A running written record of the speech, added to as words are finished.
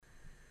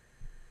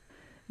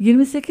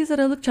28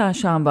 Aralık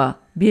Çarşamba,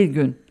 bir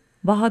gün.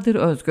 Bahadır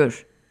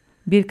Özgür.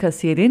 Bir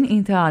kasiyerin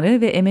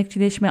intiharı ve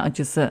emekçileşme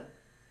acısı.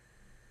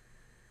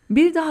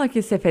 Bir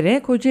dahaki sefere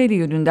Kocaeli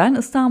yönünden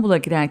İstanbul'a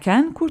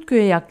girerken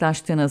Kurtköy'e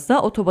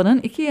yaklaştığınızda otobanın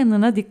iki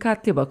yanına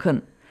dikkatli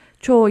bakın.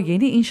 Çoğu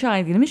yeni inşa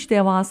edilmiş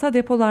devasa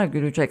depolar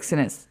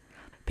göreceksiniz.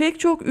 Pek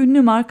çok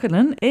ünlü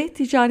markanın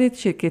e-ticaret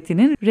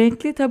şirketinin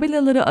renkli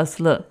tabelaları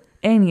asılı.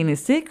 En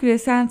yenisi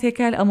küresel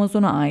tekel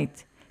Amazon'a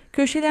ait.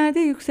 Köşelerde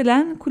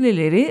yükselen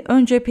kuleleri,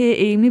 ön cepheye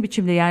eğimli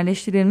biçimde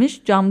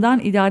yerleştirilmiş camdan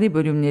idari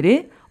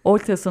bölümleri,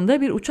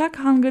 ortasında bir uçak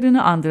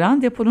hangarını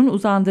andıran deponun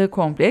uzandığı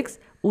kompleks,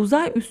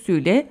 uzay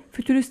üssüyle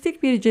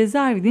fütüristik bir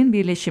cezaevinin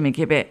birleşimi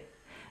gibi.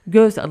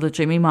 Göz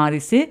alıcı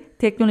mimarisi,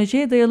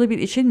 teknolojiye dayalı bir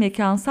işin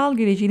mekansal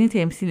geleceğini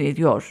temsil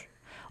ediyor.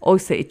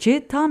 Oysa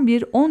içi tam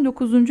bir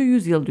 19.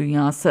 yüzyıl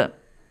dünyası.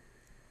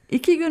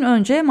 2 gün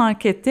önce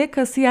markette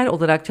kasiyer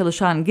olarak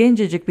çalışan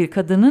gencecik bir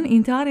kadının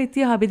intihar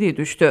ettiği haberi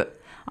düştü.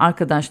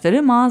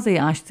 Arkadaşları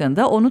mağazayı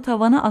açtığında onu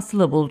tavana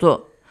asılı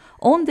buldu.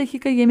 10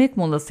 dakika yemek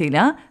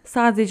molasıyla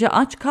sadece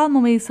aç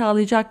kalmamayı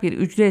sağlayacak bir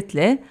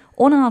ücretle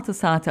 16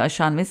 saati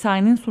aşan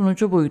mesainin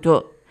sonucu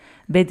buydu.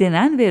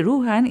 Bedenen ve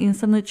ruhen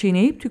insanı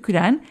çiğneyip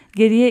tüküren,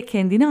 geriye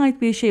kendine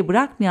ait bir şey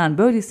bırakmayan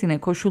böylesine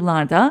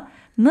koşullarda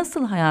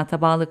nasıl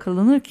hayata bağlı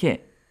kalınır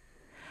ki?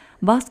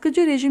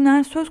 Baskıcı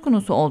rejimler söz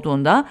konusu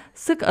olduğunda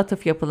sık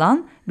atıf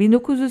yapılan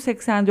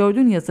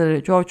 1984'ün yazarı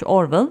George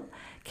Orwell,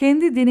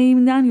 kendi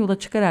deneyiminden yola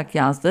çıkarak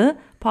yazdığı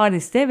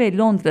Paris'te ve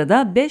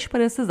Londra'da 5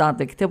 Parasız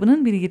adlı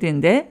kitabının bir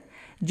yerinde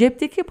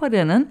cepteki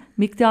paranın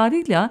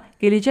miktarıyla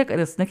gelecek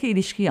arasındaki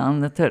ilişkiyi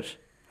anlatır.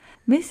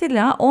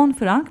 Mesela 10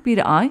 frank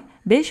bir ay,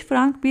 5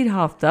 frank bir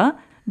hafta,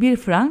 1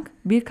 frank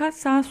birkaç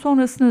saat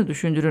sonrasını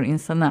düşündürür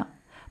insana.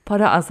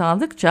 Para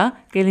azaldıkça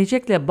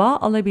gelecekle bağ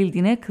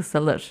alabildiğine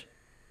kısalır.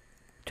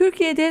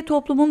 Türkiye'de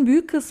toplumun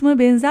büyük kısmı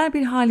benzer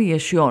bir hali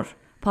yaşıyor.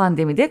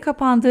 Pandemide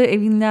kapandığı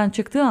evinden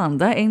çıktığı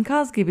anda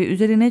enkaz gibi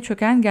üzerine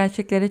çöken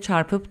gerçeklere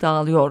çarpıp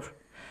dağılıyor.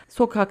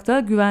 Sokakta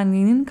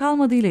güvenliğinin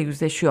kalmadığıyla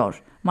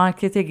yüzleşiyor.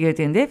 Markete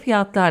girdiğinde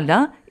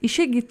fiyatlarla,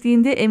 işe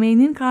gittiğinde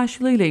emeğinin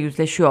karşılığıyla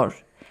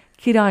yüzleşiyor.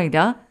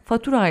 Kirayla,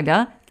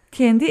 faturayla,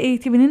 kendi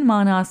eğitiminin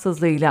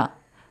manasızlığıyla.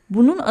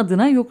 Bunun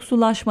adına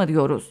yoksullaşma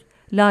diyoruz.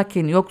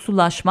 Lakin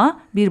yoksullaşma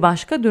bir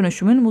başka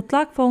dönüşümün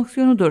mutlak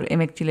fonksiyonudur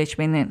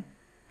emekçileşmenin.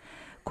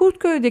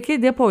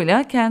 Kurtköy'deki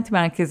depoyla kent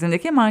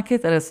merkezindeki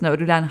market arasına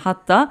örülen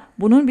hatta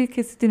bunun bir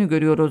kesitini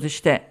görüyoruz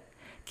işte.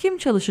 Kim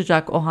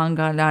çalışacak o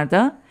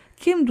hangarlarda?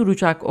 Kim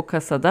duracak o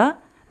kasada?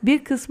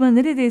 Bir kısmı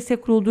neredeyse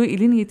kurulduğu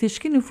ilin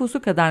yetişkin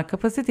nüfusu kadar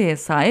kapasiteye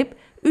sahip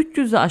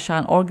 300'ü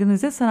aşan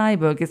organize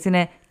sanayi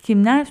bölgesine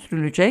kimler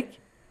sürülecek?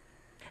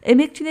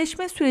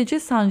 Emekçileşme süreci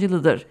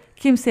sancılıdır.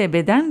 Kimse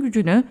beden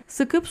gücünü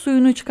sıkıp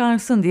suyunu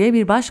çıkarsın diye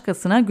bir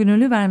başkasına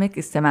gönüllü vermek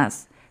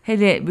istemez.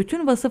 Hele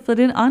bütün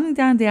vasıfların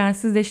aniden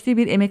değersizleştiği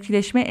bir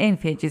emekçileşme en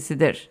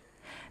fecisidir.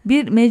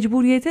 Bir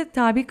mecburiyete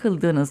tabi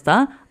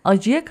kıldığınızda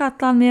acıya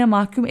katlanmaya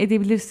mahkum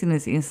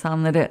edebilirsiniz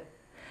insanları.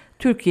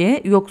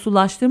 Türkiye,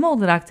 yoksullaştırma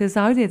olarak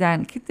tezahür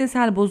eden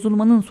kitlesel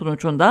bozulmanın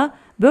sonucunda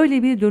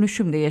böyle bir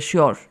dönüşümde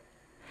yaşıyor.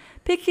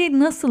 Peki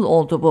nasıl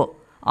oldu bu?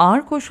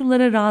 Ağır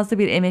koşullara razı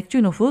bir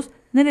emekçi nüfus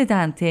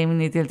nereden temin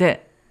edildi?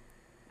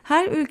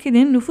 Her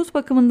ülkenin nüfus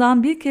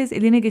bakımından bir kez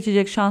eline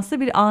geçecek şanslı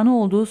bir anı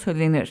olduğu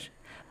söylenir.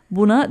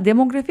 Buna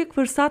demografik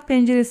fırsat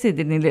penceresi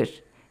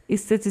denilir.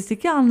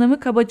 İstatistiki anlamı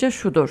kabaca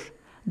şudur: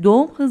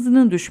 doğum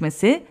hızının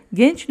düşmesi,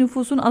 genç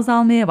nüfusun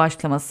azalmaya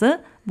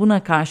başlaması,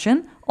 buna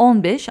karşın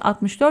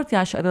 15-64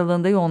 yaş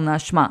aralığında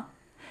yoğunlaşma.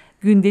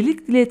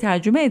 Gündelik dile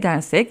tercüme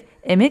edersek,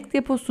 emek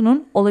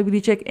deposunun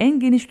olabilecek en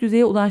geniş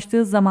düzeye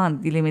ulaştığı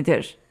zaman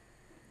dilimidir.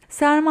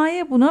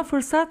 Sermaye buna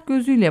fırsat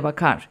gözüyle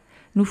bakar.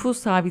 Nüfus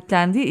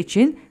sabitlendiği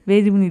için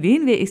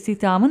verimliliğin ve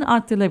istihdamın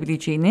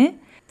arttırılabileceğini,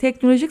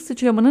 teknolojik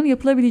sıçramanın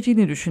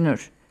yapılabileceğini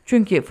düşünür.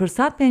 Çünkü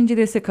fırsat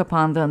penceresi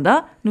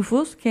kapandığında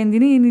nüfus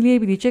kendini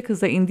yenileyebilecek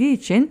hıza indiği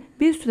için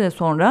bir süre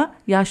sonra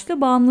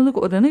yaşlı bağımlılık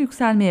oranı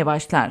yükselmeye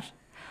başlar.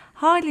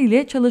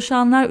 Haliyle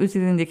çalışanlar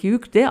üzerindeki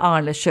yük de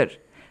ağırlaşır.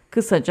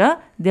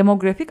 Kısaca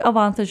demografik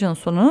avantajın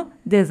sonu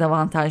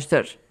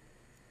dezavantajdır.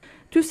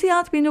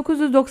 TÜSİAD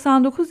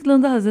 1999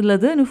 yılında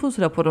hazırladığı nüfus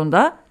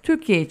raporunda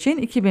Türkiye için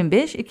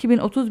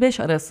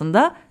 2005-2035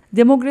 arasında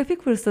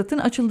demografik fırsatın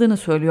açıldığını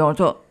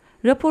söylüyordu.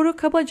 Raporu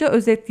kabaca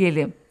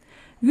özetleyelim.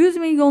 100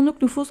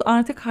 milyonluk nüfus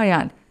artık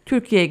hayal.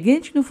 Türkiye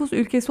genç nüfus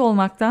ülkesi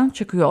olmaktan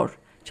çıkıyor.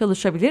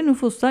 Çalışabilir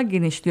nüfus da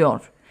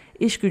genişliyor.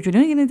 İş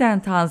gücünün yeniden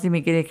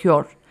tanzimi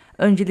gerekiyor.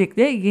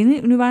 Öncelikle yeni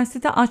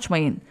üniversite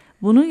açmayın.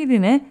 Bunun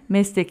yerine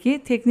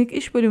mesleki teknik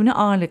iş bölümüne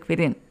ağırlık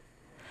verin.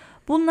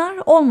 Bunlar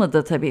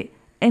olmadı tabii.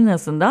 En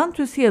azından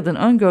TÜSİAD'ın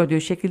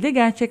öngördüğü şekilde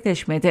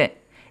gerçekleşmedi.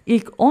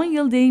 İlk 10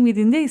 yıl deyim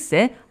yerinde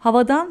ise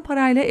havadan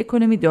parayla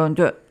ekonomi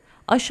döndü.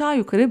 Aşağı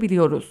yukarı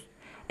biliyoruz.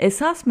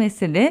 Esas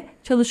mesele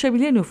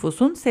çalışabilir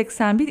nüfusun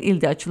 81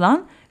 ilde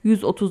açılan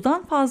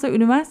 130'dan fazla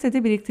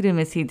üniversitede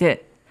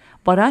biriktirilmesiydi.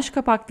 Baraj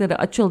kapakları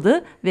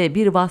açıldı ve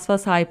bir vasfa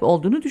sahip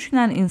olduğunu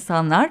düşünen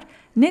insanlar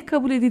ne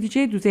kabul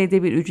edileceği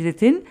düzeyde bir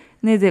ücretin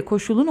ne de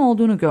koşulun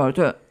olduğunu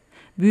gördü.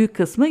 Büyük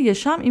kısmı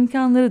yaşam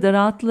imkanları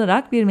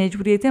daraltılarak bir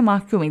mecburiyete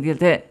mahkum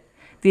edildi.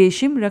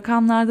 Değişim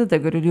rakamlarda da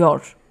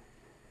görülüyor.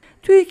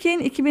 TÜİK'in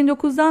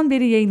 2009'dan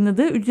beri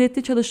yayınladığı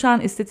ücretli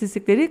çalışan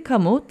istatistikleri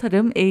kamu,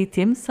 tarım,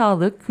 eğitim,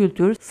 sağlık,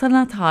 kültür,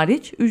 sanat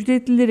hariç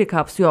ücretlileri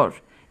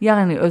kapsıyor.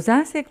 Yani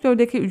özel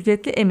sektördeki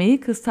ücretli emeği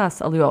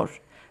kıstas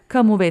alıyor.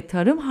 Kamu ve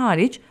tarım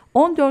hariç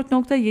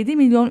 14,7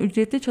 milyon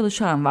ücretli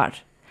çalışan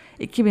var.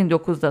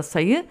 2009'da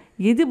sayı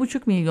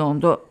 7,5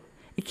 milyondu.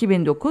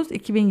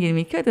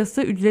 2009-2022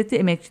 arası ücretli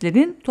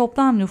emekçilerin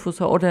toplam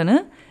nüfusa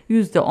oranı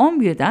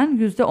 %11'den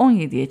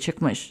 %17'ye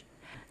çıkmış.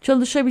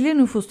 Çalışabilir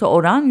nüfusta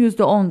oran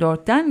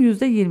 %14'ten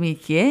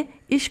 %22'ye,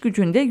 iş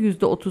gücünde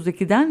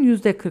 %32'den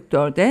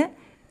 %44'e,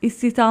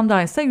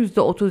 istihdamda ise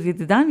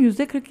 %37'den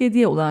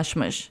 %47'ye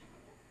ulaşmış.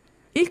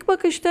 İlk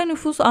bakışta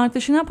nüfus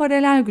artışına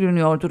paralel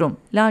görünüyor durum.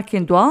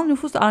 Lakin doğal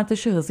nüfus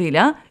artışı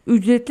hızıyla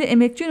ücretli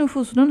emekçi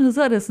nüfusunun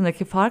hızı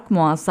arasındaki fark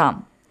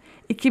muazzam.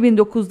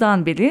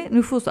 2009'dan beri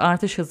nüfus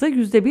artış hızı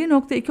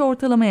 %1,2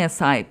 ortalamaya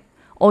sahip.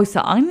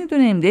 Oysa aynı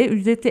dönemde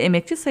ücretli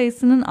emekçi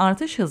sayısının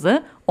artış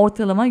hızı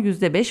ortalama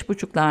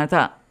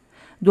 %5,5'larda.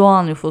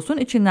 Doğal nüfusun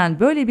içinden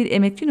böyle bir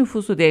emekçi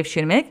nüfusu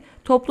devşirmek,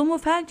 toplumu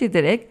felç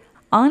ederek,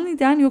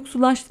 aniden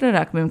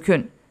yoksullaştırarak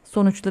mümkün.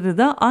 Sonuçları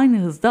da aynı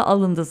hızda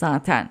alındı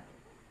zaten.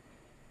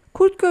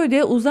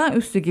 Kurtköy'de uzay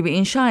üssü gibi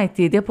inşa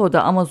ettiği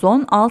depoda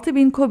Amazon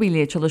 6.000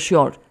 KOBİ'liye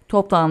çalışıyor.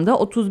 Toplamda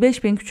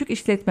 35.000 küçük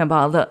işletme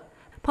bağlı.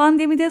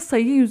 Pandemide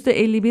sayı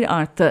 %51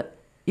 arttı.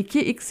 2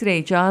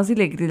 X-ray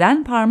cihazıyla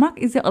girilen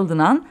parmak izi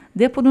alınan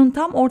deponun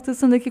tam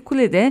ortasındaki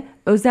kulede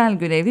özel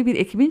görevli bir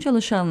ekibin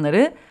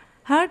çalışanları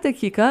her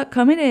dakika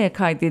kameraya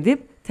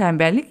kaydedip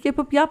tembellik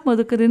yapıp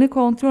yapmadıklarını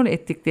kontrol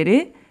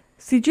ettikleri,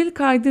 sicil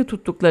kaydı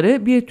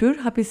tuttukları bir tür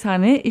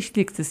hapishane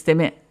işlik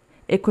sistemi.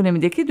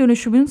 Ekonomideki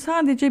dönüşümün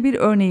sadece bir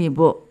örneği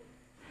bu.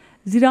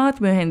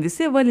 Ziraat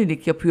mühendisi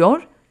valilik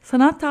yapıyor,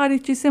 sanat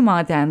tarihçisi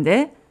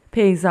madende,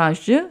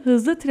 peyzajcı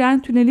hızlı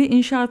tren tüneli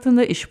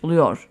inşaatında iş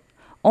buluyor.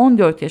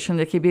 14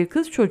 yaşındaki bir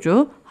kız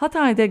çocuğu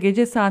Hatay'da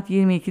gece saat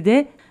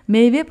 22'de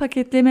meyve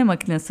paketleme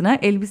makinesine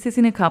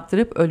elbisesini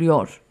kaptırıp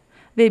ölüyor.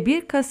 Ve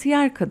bir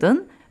kasiyer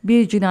kadın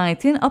bir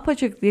cinayetin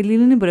apaçık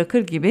delilini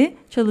bırakır gibi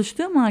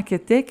çalıştığı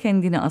markette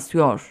kendini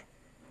asıyor.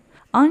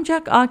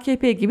 Ancak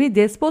AKP gibi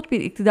despot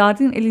bir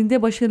iktidarın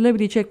elinde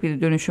başarılabilecek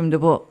bir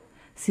dönüşümdü bu.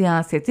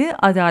 Siyaseti,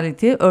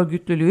 adaleti,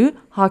 örgütlülüğü,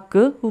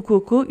 hakkı,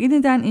 hukuku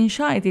yeniden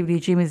inşa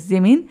edebileceğimiz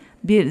zemin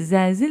bir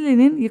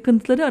zelzelenin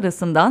yıkıntıları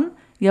arasından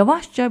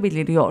yavaşça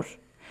beliriyor.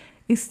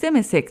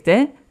 İstemesek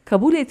de,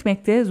 kabul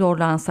etmekte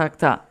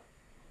zorlansak da.